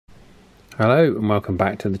Hello and welcome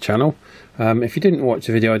back to the channel. If you didn't watch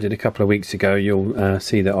the video I did a couple of weeks ago, you'll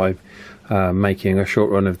see that I'm making a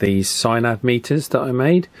short run of these Sinad meters that I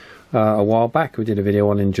made a while back. We did a video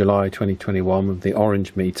on in July 2021 with the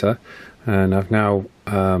orange meter, and I've now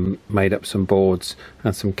made up some boards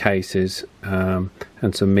and some cases and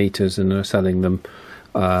some meters, and are selling them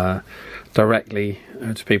directly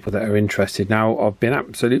to people that are interested. Now, I've been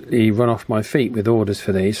absolutely run off my feet with orders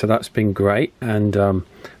for these, so that's been great, and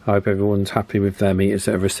I hope everyone's happy with their meters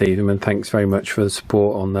that have received them, and thanks very much for the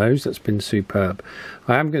support on those. That's been superb.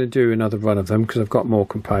 I am going to do another run of them because I've got more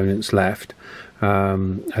components left. I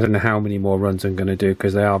don't know how many more runs I'm going to do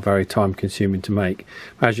because they are very time consuming to make.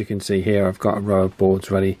 As you can see here, I've got a row of boards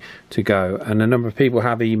ready to go, and a number of people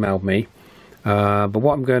have emailed me. But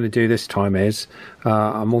what I'm going to do this time is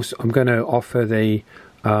I'm going to offer the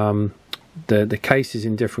cases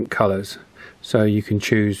in different colours, so you can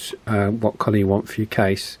choose what colour you want for your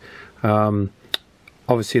case.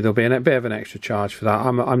 Obviously there'll be a bit of an extra charge for that.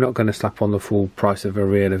 I'm not going to slap on the full price of a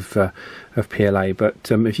reel of PLA,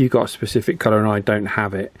 but if you've got a specific colour and I don't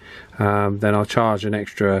have it, then I'll charge an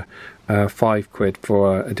extra £5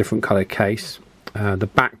 for a different colour case. The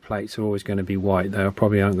back plates are always going to be white though. I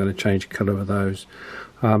probably aren't going to change the colour of those,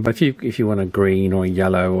 but if you want a green or a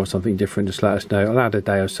yellow or something different, just let us know. I'll add a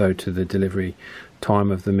day or so to the delivery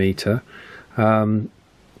time of the meter.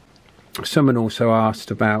 Someone also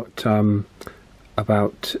asked about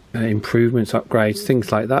improvements, upgrades,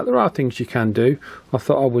 things like that. There are things you can do. I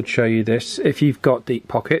thought I would show you this. If you've got deep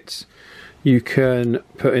pockets, you can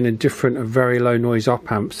put in a very low noise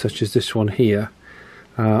op amp such as this one here.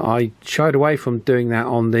 I shied away from doing that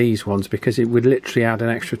on these ones because it would literally add an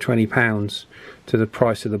extra £20 to the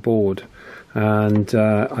price of the board, and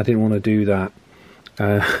I didn't want to do that.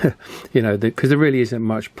 You know, because there really isn't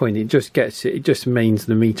much point. It just means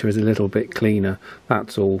the meter is a little bit cleaner,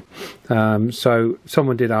 that's all. So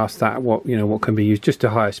someone did ask that, what can be used. Just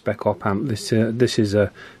a higher spec op amp. This is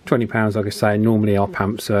a £20, like I say. Normally op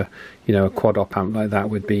amps are, a quad op amp like that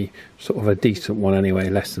would be sort of a decent one anyway,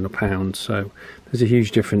 less than £1. So there's a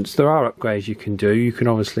huge difference. There are upgrades you can do. You can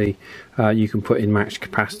obviously you can put in matched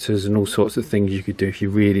capacitors and all sorts of things you could do if you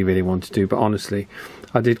really want to do. But honestly,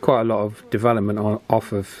 I did quite a lot of development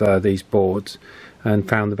off of these boards and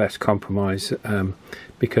found the best compromise,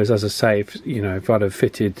 because as I say, if I'd have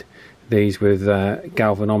fitted these with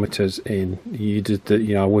galvanometers in,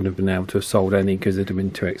 I wouldn't have been able to have sold any because they'd have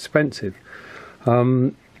been too expensive.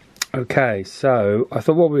 Okay, so I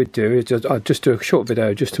thought what we would do is just do a short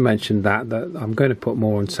video just to mention that I'm going to put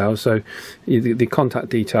more on sale. So the contact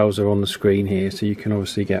details are on the screen here, so you can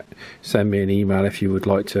obviously send me an email if you would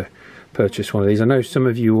like to purchase one of these. I know some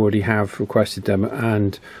of you already have requested them,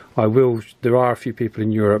 and there are a few people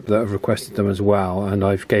in Europe that have requested them as well, and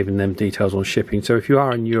I've given them details on shipping. So if you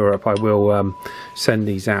are in Europe, I will send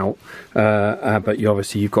these out, but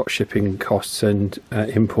you've got shipping costs and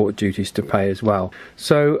import duties to pay as well.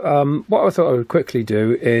 So what I thought I would quickly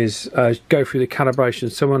do is go through the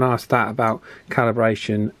calibration. Someone asked that about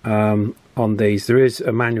calibration on these. There is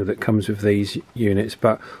a manual that comes with these units,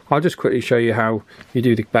 but I'll just quickly show you how you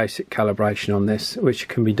do the basic calibration on this, which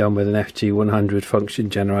can be done with an FG100 function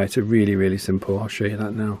generator. Really simple. I'll show you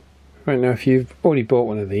that now. Right, now if you've already bought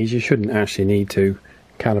one of these, you shouldn't actually need to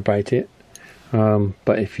calibrate it,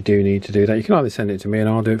 but if you do need to do that, you can either send it to me and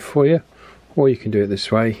I'll do it for you, or you can do it this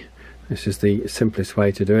way. This is the simplest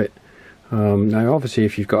way to do it. Now obviously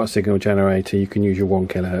if you've got a signal generator, you can use your 1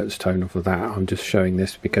 kHz tone for that. I'm just showing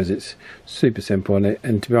this because it's super simple,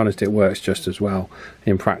 and to be honest, it works just as well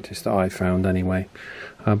in practice that I found anyway.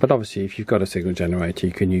 But obviously if you've got a signal generator,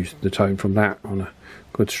 you can use the tone from that on a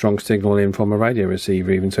good strong signal in from a radio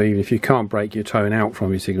receiver even. So even if you can't break your tone out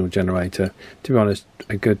from your signal generator, to be honest,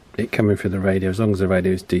 it coming through the radio, as long as the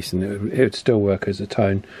radio is decent, it would still work as a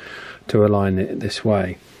tone to align it this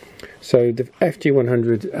way. So the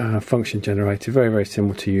FG100 function generator, very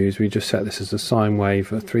simple to use. We just set this as a sine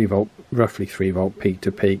wave, a 3 volt, roughly 3 volt peak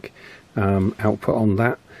to peak output on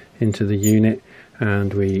that into the unit,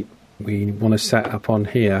 and we want to set up on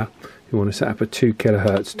here. You want to set up a 2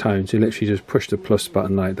 kHz tone. So you literally just push the plus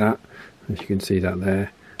button like that, as you can see that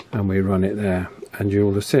there, and we run it there. And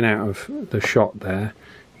you'll have seen out of the shot there,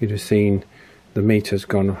 you'd have seen the meter's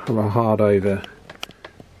gone hard over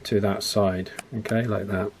to that side, okay, like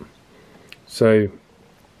that. So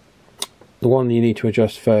the one you need to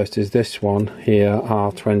adjust first is this one here,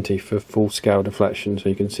 R20, for full scale deflection. So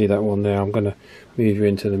you can see that one there. I'm going to move you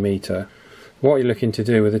into the meter. What you're looking to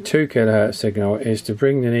do with a 2 kHz signal is to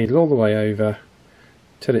bring the needle all the way over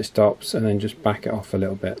till it stops, and then just back it off a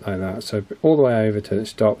little bit like that. So all the way over till it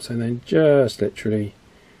stops, and then just literally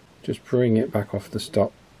just bring it back off the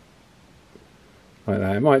stop like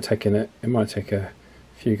that. It might take a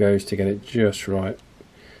few goes to get it just right.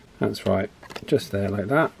 That's right, just there like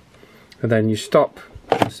that. And then you stop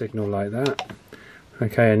the signal like that.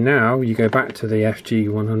 Okay, and now you go back to the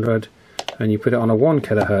FG100 and you put it on a 1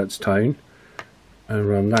 kHz tone and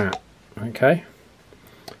run that. Okay,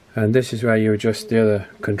 and this is where you adjust the other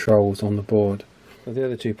controls on the board. So the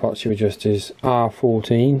other two pots you adjust is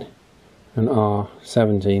R14 and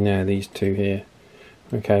R17 there, these two here.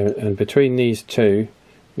 Okay, and between these two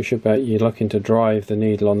you're looking to drive the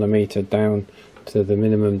needle on the meter down to the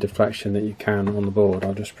minimum deflection that you can on the board.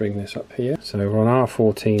 I'll just bring this up here. So we're on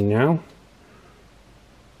R14 now,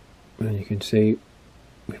 and you can see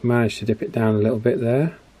we've managed to dip it down a little bit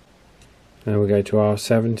there. Now we go to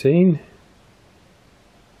R17.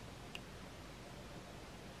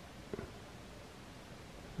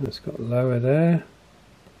 It's got lower there.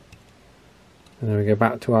 And then we go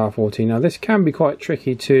back to R14. Now this can be quite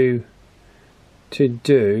tricky to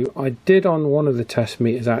do. I did on one of the test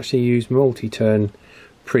meters actually use multi-turn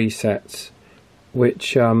presets,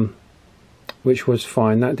 which was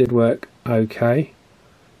fine. That did work okay.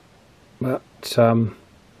 But to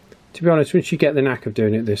be honest, once you get the knack of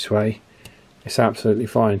doing it this way, it's absolutely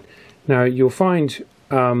fine. Now you'll find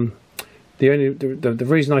the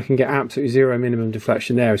reason I can get absolutely zero minimum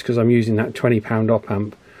deflection there is because I'm using that £20 op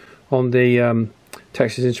amp. On the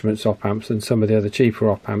Texas Instruments op amps and some of the other cheaper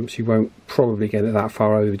op amps, you won't probably get it that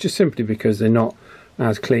far over, just simply because they're not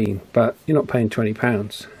as clean, but you're not paying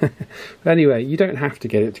 £20. But anyway, you don't have to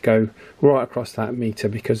get it to go right across that meter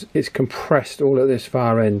because it's compressed all at this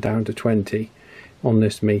far end down to 20 on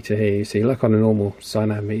this meter here. You see, like on a normal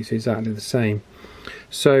Sinad meter, it's exactly the same.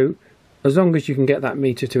 So as long as you can get that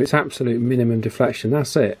meter to its absolute minimum deflection,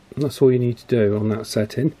 that's it. That's all you need to do on that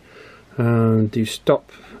setting. And you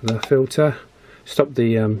stop the filter, stop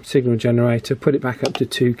the signal generator, put it back up to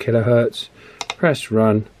 2 kHz, press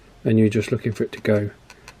run, and you're just looking for it to go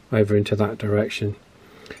over into that direction.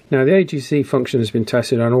 Now the AGC function has been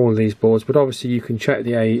tested on all of these boards, but obviously you can check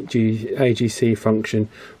the AGC function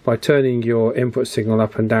by turning your input signal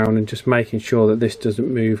up and down and just making sure that this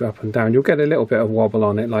doesn't move up and down. You'll get a little bit of wobble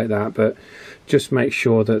on it like that, but just make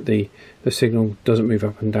sure that the signal doesn't move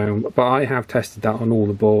up and down. But I have tested that on all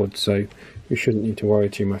the boards, so you shouldn't need to worry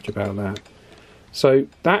too much about that. So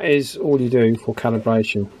that is all you do for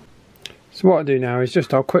calibration. So what I do now is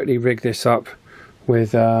I'll quickly rig this up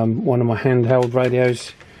with one of my handheld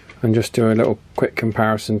radios and just do a little quick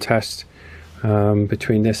comparison test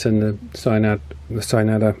between this and the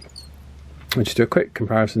Sinadder. I'll just do a quick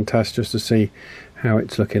comparison test just to see how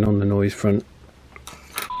it's looking on the noise front.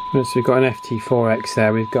 So we've got an FT4X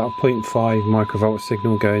there, we've got a 0.5 microvolt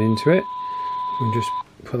signal going into it. We'll just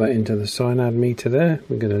put that into the Sinad meter there.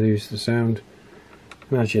 We're going to lose the sound.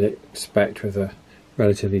 And as you'd expect with a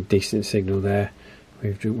relatively decent signal there,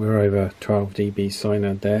 we're over 12 dB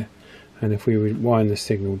Sinad there. And if we wind the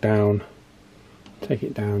signal down, take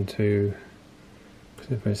it down to,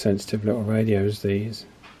 they're very sensitive little radios these,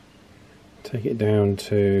 take it down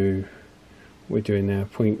to, we're doing now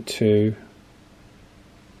 0.2,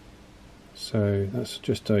 so that's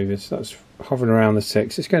just over, so that's hovering around the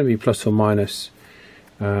 6. It's going to be plus or minus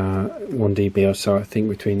 1 dB or so, I think,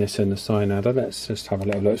 between this and the Sinadder. Let's just have a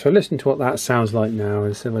little look. So listen to what that sounds like now.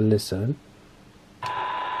 Let's have a listen.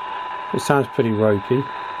 It sounds pretty ropey.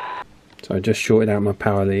 So I just shorted out my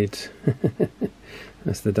power leads.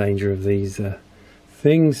 That's the danger of these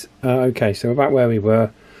things. Okay, so we're back where we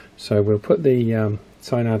were. So we'll put the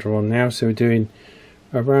Sinadder on now. So we're doing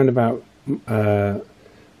around about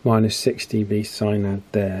minus 6 dB Sinad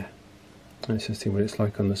there. Let's just see what it's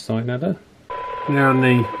like on the Sinadder. Now on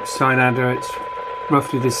the Sinadder, it's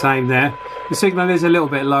roughly the same there. The signal is a little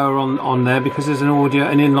bit lower on there because there's an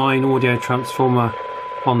inline audio transformer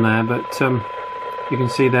on there, but you can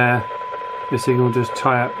see there the signal does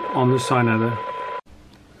tie up on the Sinadder.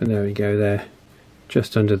 And there we go there,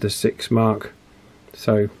 just under the 6 mark.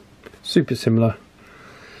 So super similar,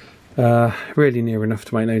 really near enough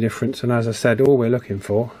to make no difference. And as I said, all we're looking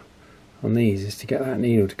for on these is to get that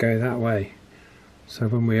needle to go that way. So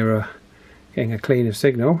when we're getting a cleaner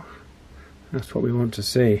signal, that's what we want to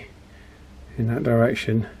see, in that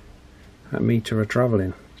direction that meter are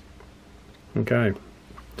travelling. Okay,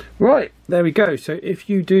 right, there we go. So if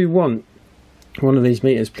you do want one of these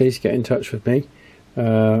meters, please get in touch with me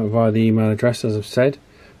via the email address, as I've said.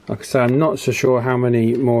 Like I say, I'm not so sure how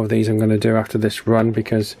many more of these I'm going to do after this run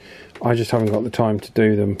because I just haven't got the time to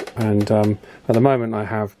do them, and at the moment I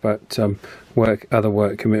have, but other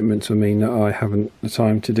work commitments will mean that I haven't the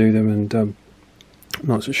time to do them, and I'm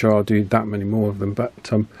not so sure I'll do that many more of them. But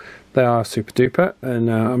they are super duper, and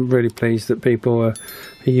I'm really pleased that people are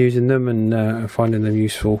using them and finding them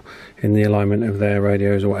useful in the alignment of their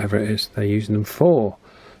radios or whatever it is they're using them for.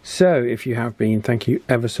 So if you have been, thank you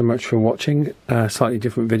ever so much for watching. Slightly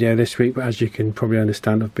different video this week, but as you can probably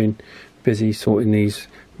understand, I've been busy sorting these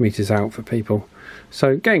meters out for people.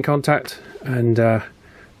 So get in contact and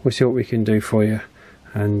we'll see what we can do for you,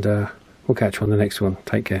 and we'll catch you on the next one.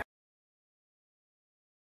 Take care.